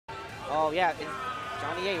Oh, yeah. And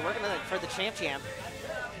JonnieA working for the champ.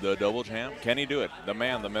 The double champ. Can he do it? The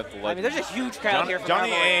man, the myth, the legend. I mean, there's a huge crowd here for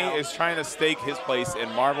JonnieA is trying to stake his place in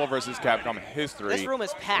Marvel vs. Capcom history. This room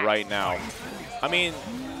is packed right now. I mean,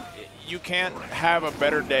 you can't have a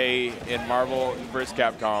better day in Marvel vs.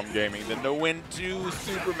 Capcom gaming than to win 2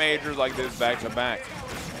 super majors like this back to back.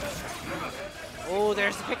 Oh,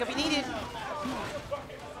 there's the pickup he needed.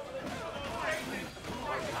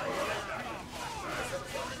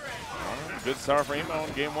 Good start for Emo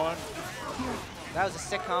in game 1. That was a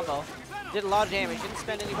sick combo. Did a lot of damage. Didn't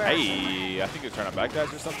spend any burst. Hey, I think he was trying to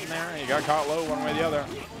backdash or something there. He got caught low one way or the other.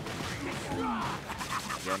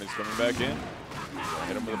 Johnny's coming back in.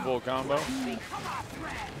 Hit him with a full combo.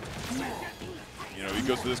 You know, he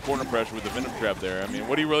goes for this corner pressure with the Venom Trap there. I mean,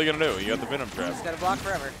 what are you really going to do? You got the Venom Trap. He's got to block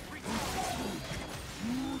forever.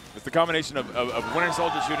 It's the combination of Winter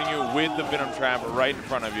Soldier shooting you with the Venom Trap right in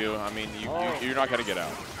front of you. I mean, you're not going to get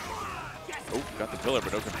out. Oh, got the pillar,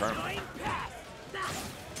 but no confirm.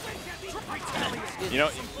 You know,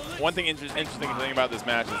 one thing interesting thing about this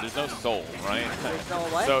match is there's no soul, right? There's no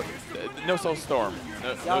what? So, no soul storm,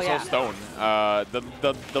 no soul stone.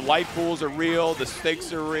 The light pools are real, the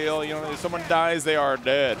stakes are real. You know, if someone dies, they are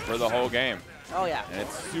dead for the whole game. Oh, yeah. And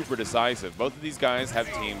it's super decisive. Both of these guys have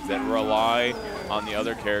teams that rely on the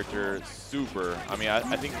other character super. I mean,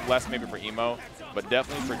 I think less maybe for Emo, but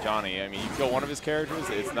definitely for Johnny. I mean, you kill one of his characters,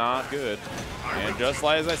 it's not good. And just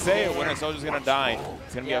like as I say, Winter Soldier's going to die.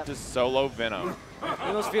 It's going to be up to solo Venom.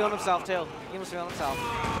 Emo's feeling himself, too. Emo's feeling himself.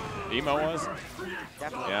 Emo was?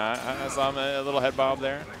 Definitely. Yeah, I saw him a little head bob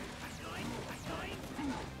there.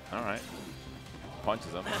 All right.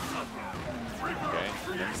 Punches him. Okay.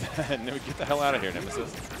 Get the hell out of here,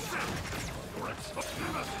 Nemesis.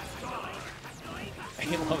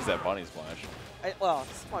 He loves that bunny splash. Well,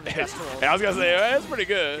 it's one of the best tools. I was going to say, that's pretty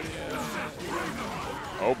good.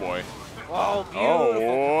 Yeah. Oh, boy. Whoa, beautiful.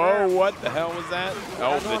 Oh, what the hell was that?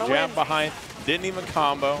 Oh, the jab behind. Didn't even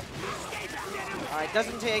combo. All right,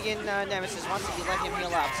 doesn't take in Nemesis once you let him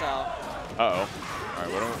heal up, so. Uh-oh. All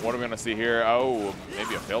right, what are we going to see here? Oh,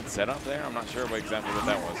 maybe a failed setup there? I'm not sure exactly what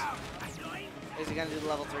that was. Is he going to do the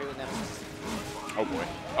level 3 with Nemesis? Oh, boy.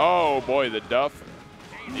 Oh, boy, the Duff.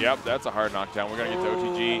 Yep, that's a hard knockdown. We're going to get to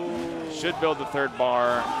OTG. Should build the 3rd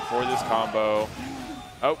bar for this combo.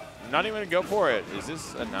 Oh, not even going to go for it. Is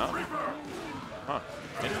this enough? Huh.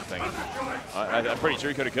 Interesting. I'm pretty sure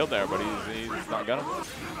he could have killed there, but he's not going to.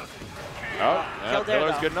 Oh, yeah,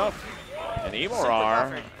 killer's good enough. And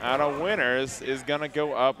Emorawr, out of winners, is going to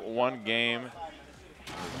go up 1 game.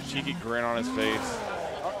 Cheeky grin on his face.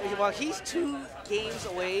 Well, he's 2 games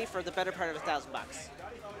away for the better part of $1,000.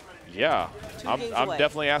 Yeah, I'm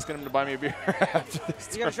definitely asking him to buy me a beer after this.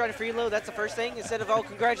 You're going to try to freeload? That's the first thing? Instead of, oh,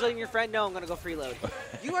 congratulating your friend, no, I'm going to go freeload.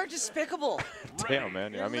 You are despicable. Damn,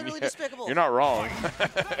 man. You're literally despicable. You're not wrong.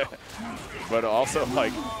 But also,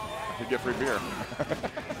 like, you get free beer.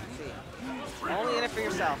 Only in it for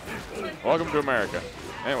yourself. Welcome to America.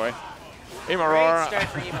 Anyway, Emorawr. Great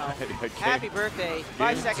start for Emo. Happy birthday.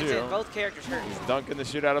 5 seconds in, both characters hurt. He's dunking the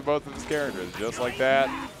shit out of both of his characters, just like that.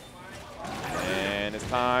 And it's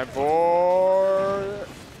time for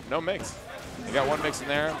no mix. You got 1 mix in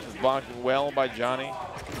there. It's blocked well by Johnny.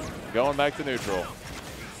 Going back to neutral.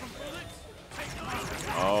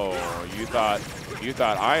 Oh, you thought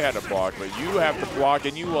I had to block, but you have to block,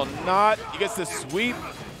 and you will not. He gets the sweep.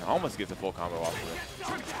 Almost gets a full combo off of it.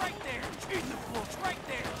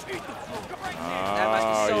 That must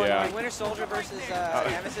be so yeah. annoying. Winter Soldier versus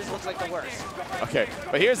Nemesis looks like the worst. Okay,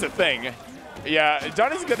 but here's the thing. Yeah,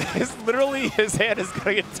 Johnny's gonna. Literally, his hand is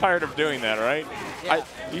gonna get tired of doing that, right? Yeah.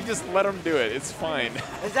 You just let him do it. It's fine.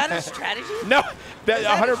 Is that a strategy? No, that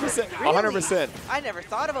 100%. 100%. I never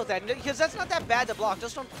thought about that because that's not that bad to block.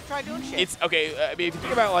 Just don't try doing shit. It's okay. I mean, if you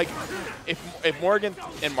think about like, if Morgan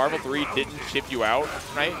in Marvel 3 didn't chip you out,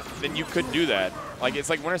 right? Then you could do that. Like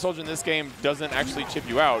it's like Winter Soldier in this game doesn't actually chip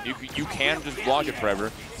you out. You can just block it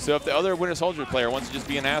forever. So if the other Winter Soldier player wants to just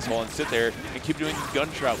be an asshole and sit there and keep doing these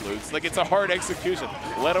gunshot loops, like it's a hard execution.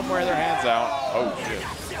 Let them wear their hands out. Oh shit!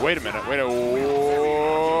 Wait a minute. Wait a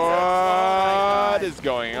what is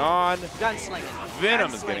going on? Gunslinging.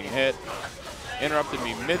 Venom is getting hit. Interrupted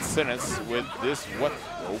me mid-sentence with this. What?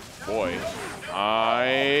 Oh boy! I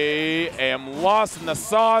am lost in the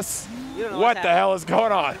sauce. What the hell is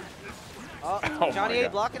going on? Oh,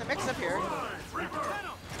 JonnieA blocking a mix-up here.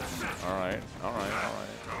 All right.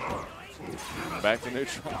 Back to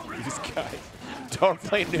neutral. These guys don't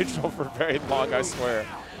play neutral for very long, I swear.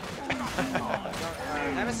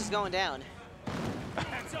 Nemesis is going down. All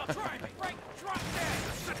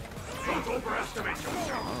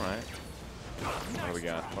right. What do we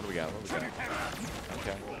got? What do we got? What do we got?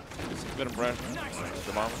 Okay. Just a bit of breath.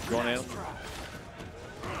 Come on, going in.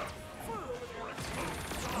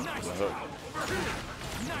 The hook.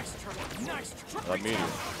 Immediate.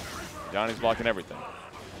 Johnny's blocking everything.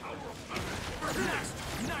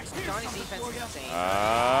 Johnny's defense is insane.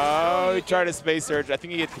 Oh, he tried a space surge. I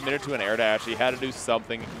think he had committed to an air dash. He had to do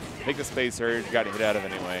something. Take the space surge. Got hit out of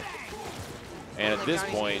anyway. And at this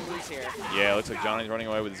point, yeah, it looks like Johnny's running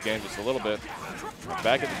away with his game just a little bit.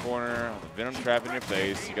 Back in the corner, Venom trap in your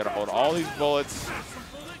face. You got to hold all these bullets.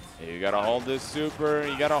 You got to hold this super.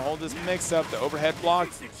 You got to hold this mix-up. The overhead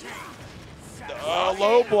blocks.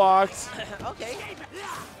 Low blocks. Okay.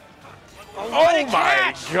 Oh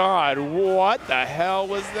my God! What the hell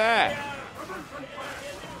was that?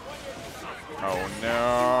 Oh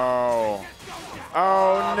no!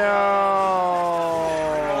 Oh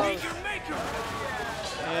no!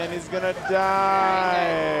 And he's gonna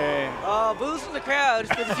die. Oh, boos from the crowd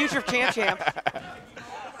for the future of Champ.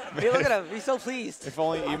 Hey, look at him. He's so pleased. If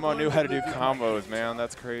only Emo knew how to do combos, man.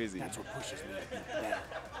 That's crazy. That's what pushes me.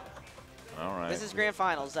 All right. This is grand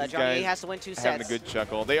finals. Johnny has to win 2 sets. Having a good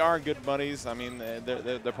chuckle. They are good buddies. I mean,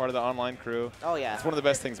 they're part of the online crew. Oh, yeah. It's one of the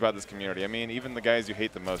best things about this community. I mean, even the guys you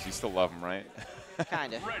hate the most, you still love them, right?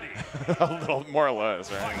 Kind of. A little, more or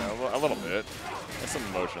less, right? A little bit. There's some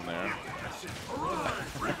emotion there. All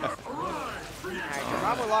right,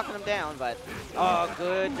 Rob locking him down, but oh,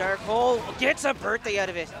 good dark hole. Gets a birthday out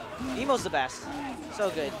of it. Emo's the best. So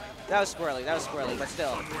good. That was squirrely. That was squirrely, but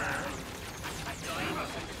still.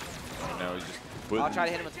 Now he's just I'll try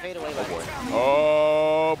to hit him with the fadeaway. Oh boy.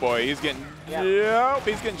 Oh boy, he's getting yep,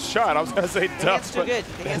 he's getting shot. I was gonna say tough. The hand's too good.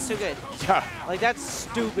 The hand's too good. Yeah. Like that's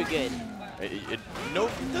stupid good. No,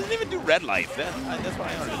 it doesn't even do red light. That's what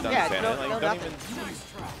I understand. Yeah, like, no, don't even.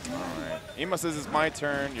 All right. Emo says it's my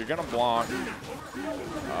turn. You're gonna block.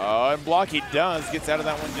 And block he does. Gets out of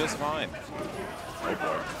that one just fine. Oh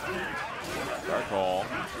boy. Dark hole.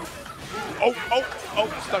 Oh,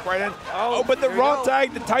 stuck right in. Oh, but the raw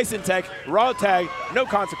tag, the Tyson tech, raw tag, no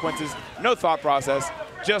consequences, no thought process,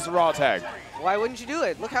 just raw tag. Why wouldn't you do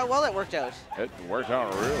it? Look how well it worked out. It worked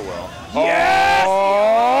out real well. Yes!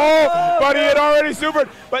 Oh, but he had already supered.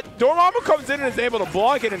 But Dormammu comes in and is able to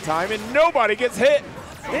block it in time, and nobody gets hit.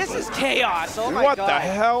 This is chaos. Oh my God. What God. the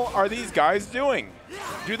hell are these guys doing?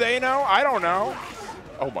 Do they know? I don't know.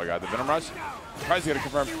 Oh my God, the Venom Rush. Tries to get it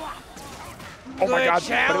confirmed. Oh my God,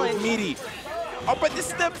 challenge. but it was meaty. Oh, but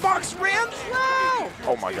the box ran slow.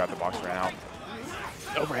 Oh my God, the box ran out.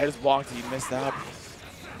 Overhead is blocked. He missed up.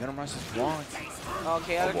 Venom Rush is blocked.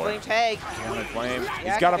 Okay, other flame tag. Other flame.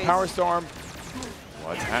 He's got a power storm.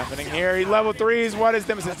 What's happening here? He level 3s. What is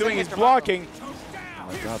Nemesis doing? He's blocking. Oh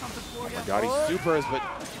my God. Oh my God, he supers, but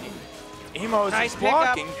Emo is just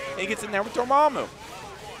blocking. He gets in there with Dormammu.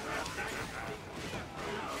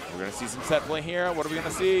 We're going to see some set play here. What are we going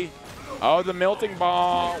to see? Oh, the melting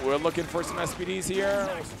ball. We're looking for some SPDs here.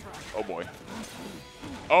 Oh boy.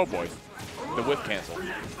 Oh boy. The whip cancel.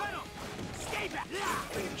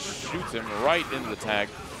 Shoots him right into the tag.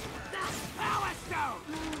 Oh,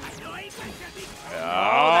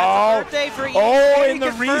 that's a birthday for you. Oh, in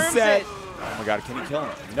the reset. Oh my God, can he kill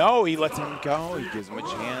him? No, he lets him go. He gives him a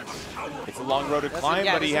chance. It's a long road to climb,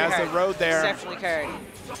 but he has the road there. Exceptionally carried.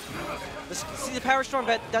 See, the power storm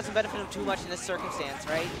doesn't benefit him too much in this circumstance,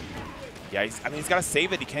 right? Yeah, I mean, he's got to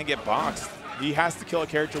save it. He can't get boxed. He has to kill a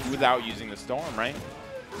character without using the storm, right?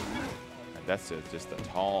 And that's just a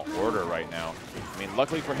tall order right now. I mean,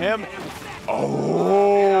 luckily for him.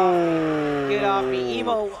 Oh! Get off me.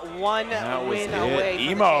 Emo one win away.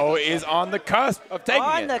 Emo is on the cusp of taking it.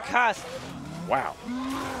 On the cusp. Wow.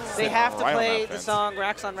 They have to play the song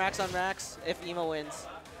Racks on Racks on Racks if Emo wins.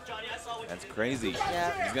 That's crazy.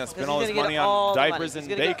 Yeah. He's going to spend all his money on diapers and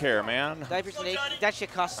daycare, man. Diapers and daycare. That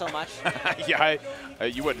shit costs so much. Yeah,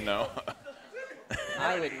 you wouldn't know.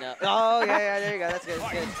 I wouldn't know. Oh, yeah, there you go. That's good.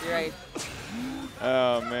 That's good. You're right.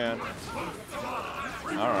 Oh, man.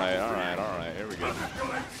 All right. Here we go.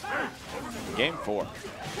 Game 4.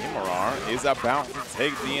 Emorawr is about to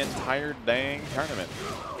take the entire dang tournament.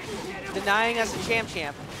 Denying us a champ,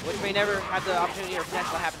 which may never have the opportunity or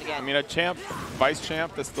potential to happen again. I mean, a champ, vice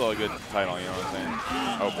champ, that's still a good title, you know what I'm saying?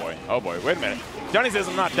 Oh boy, wait a minute. Johnny says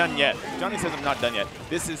I'm not done yet.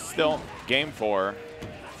 This is still game 4.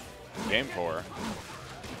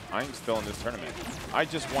 I'm still in this tournament. I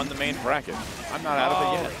just won the main bracket. I'm not out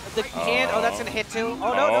of it yet. The can, that's going to hit too.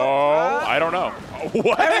 Oh, no. I don't know.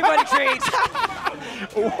 What? Everybody trades.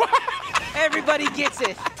 What? Everybody gets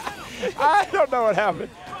it. I don't know what happened.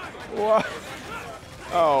 What?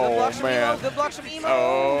 Oh, Good blocks from man. Emo. Good blocks from Emo.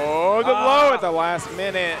 Oh, the low at the last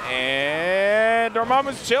minute. And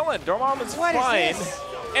Dormammu's chilling. Dormammu's fine.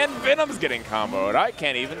 And Venom's getting comboed. I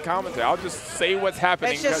can't even commentate. I'll just say what's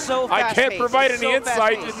happening. It's just so I can't provide any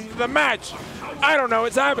insight fast-paced. into the match. I don't know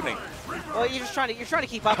what's happening. Well, you're trying to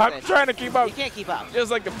keep up I'm with it. trying to keep up. You can't keep up.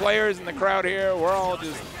 Just like the players in the crowd here, we're all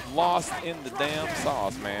just lost in the damn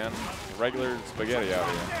sauce, man. Regular spaghetti out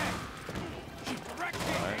here. Right.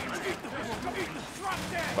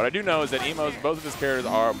 What I do know is that Emo's, both of his characters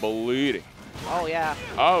are bleeding. Oh, yeah.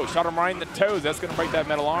 Oh, shot him right in the toes. That's going to break that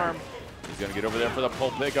metal arm. He's going to get over there for the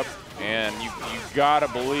pull pickup. And you got to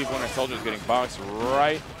believe Winter Soldier's getting boxed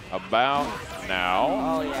right about now.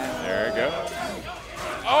 Oh, yeah. There it goes.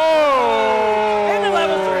 Oh! And a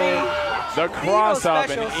level 3. The cross-up,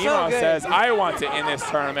 and special, Emo so good. says, I want to end this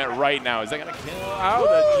tournament right now. Is that going to kill out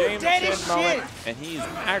the James dead as Chin moment? shit. And he's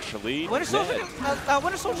actually Winter Soldier dead.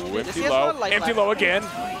 did this. He has a lot of life Empty left. low again.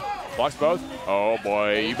 Blocks both. Oh,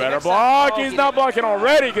 boy, you better next block. time. Oh, He's he not did. blocking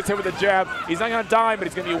already. He gets hit with a jab. He's not going to die, but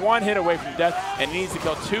he's going to be one hit away from death, and he needs to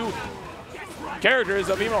kill 2 characters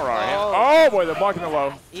of Emorawr. Oh, boy, they're blocking the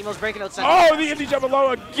low. Emo's breaking out center. Oh, the empty jump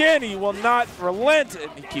low again. He will not relent, and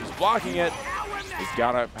he keeps blocking it. He's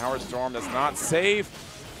got a power storm that's not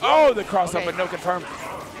safe. Oh, the cross up, but no confirm.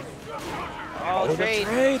 Oh,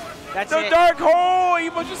 trade. That's the it. dark hole.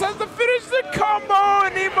 Emo just has to finish the combo,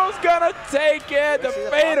 and Emo's gonna take it. The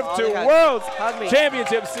fate of 2 Worlds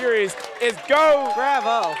Championship Series is go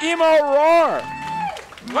Bravo. Emorawr.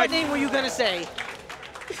 What name were you gonna say?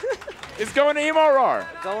 It's going to Emorawr.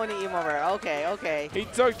 Going to Emorawr. Okay, okay. He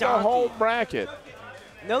took the whole bracket.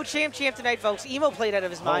 No champ tonight, folks. Emo played out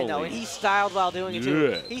of his mind, though, and he styled while doing it, too.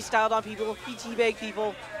 Good. He styled on people, he teabagged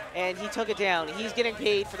people, and he took it down. He's getting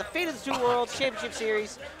paid for the fate of the 2 Worlds Championship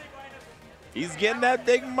Series. He's getting that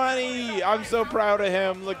big money. I'm so proud of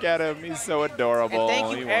him. Look at him. He's so adorable. And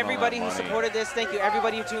thank you, He won all everybody that who money. supported this. Thank you,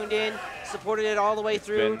 everybody who tuned in, supported it all the way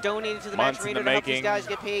through, been donated to the match months in arena the to help these making. guys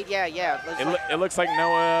get paid. Yeah, yeah. It looks like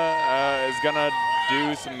Noah is going to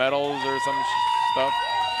do some medals or some stuff.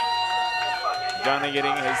 Johnny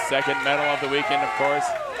getting his 2nd medal of the weekend, of course.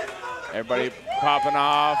 Everybody popping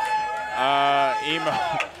off.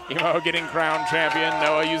 Emo getting crowned champion.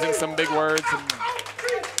 Noah using some big words.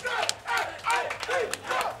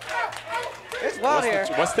 It's wild here.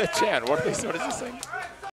 What's the chant? What is he saying?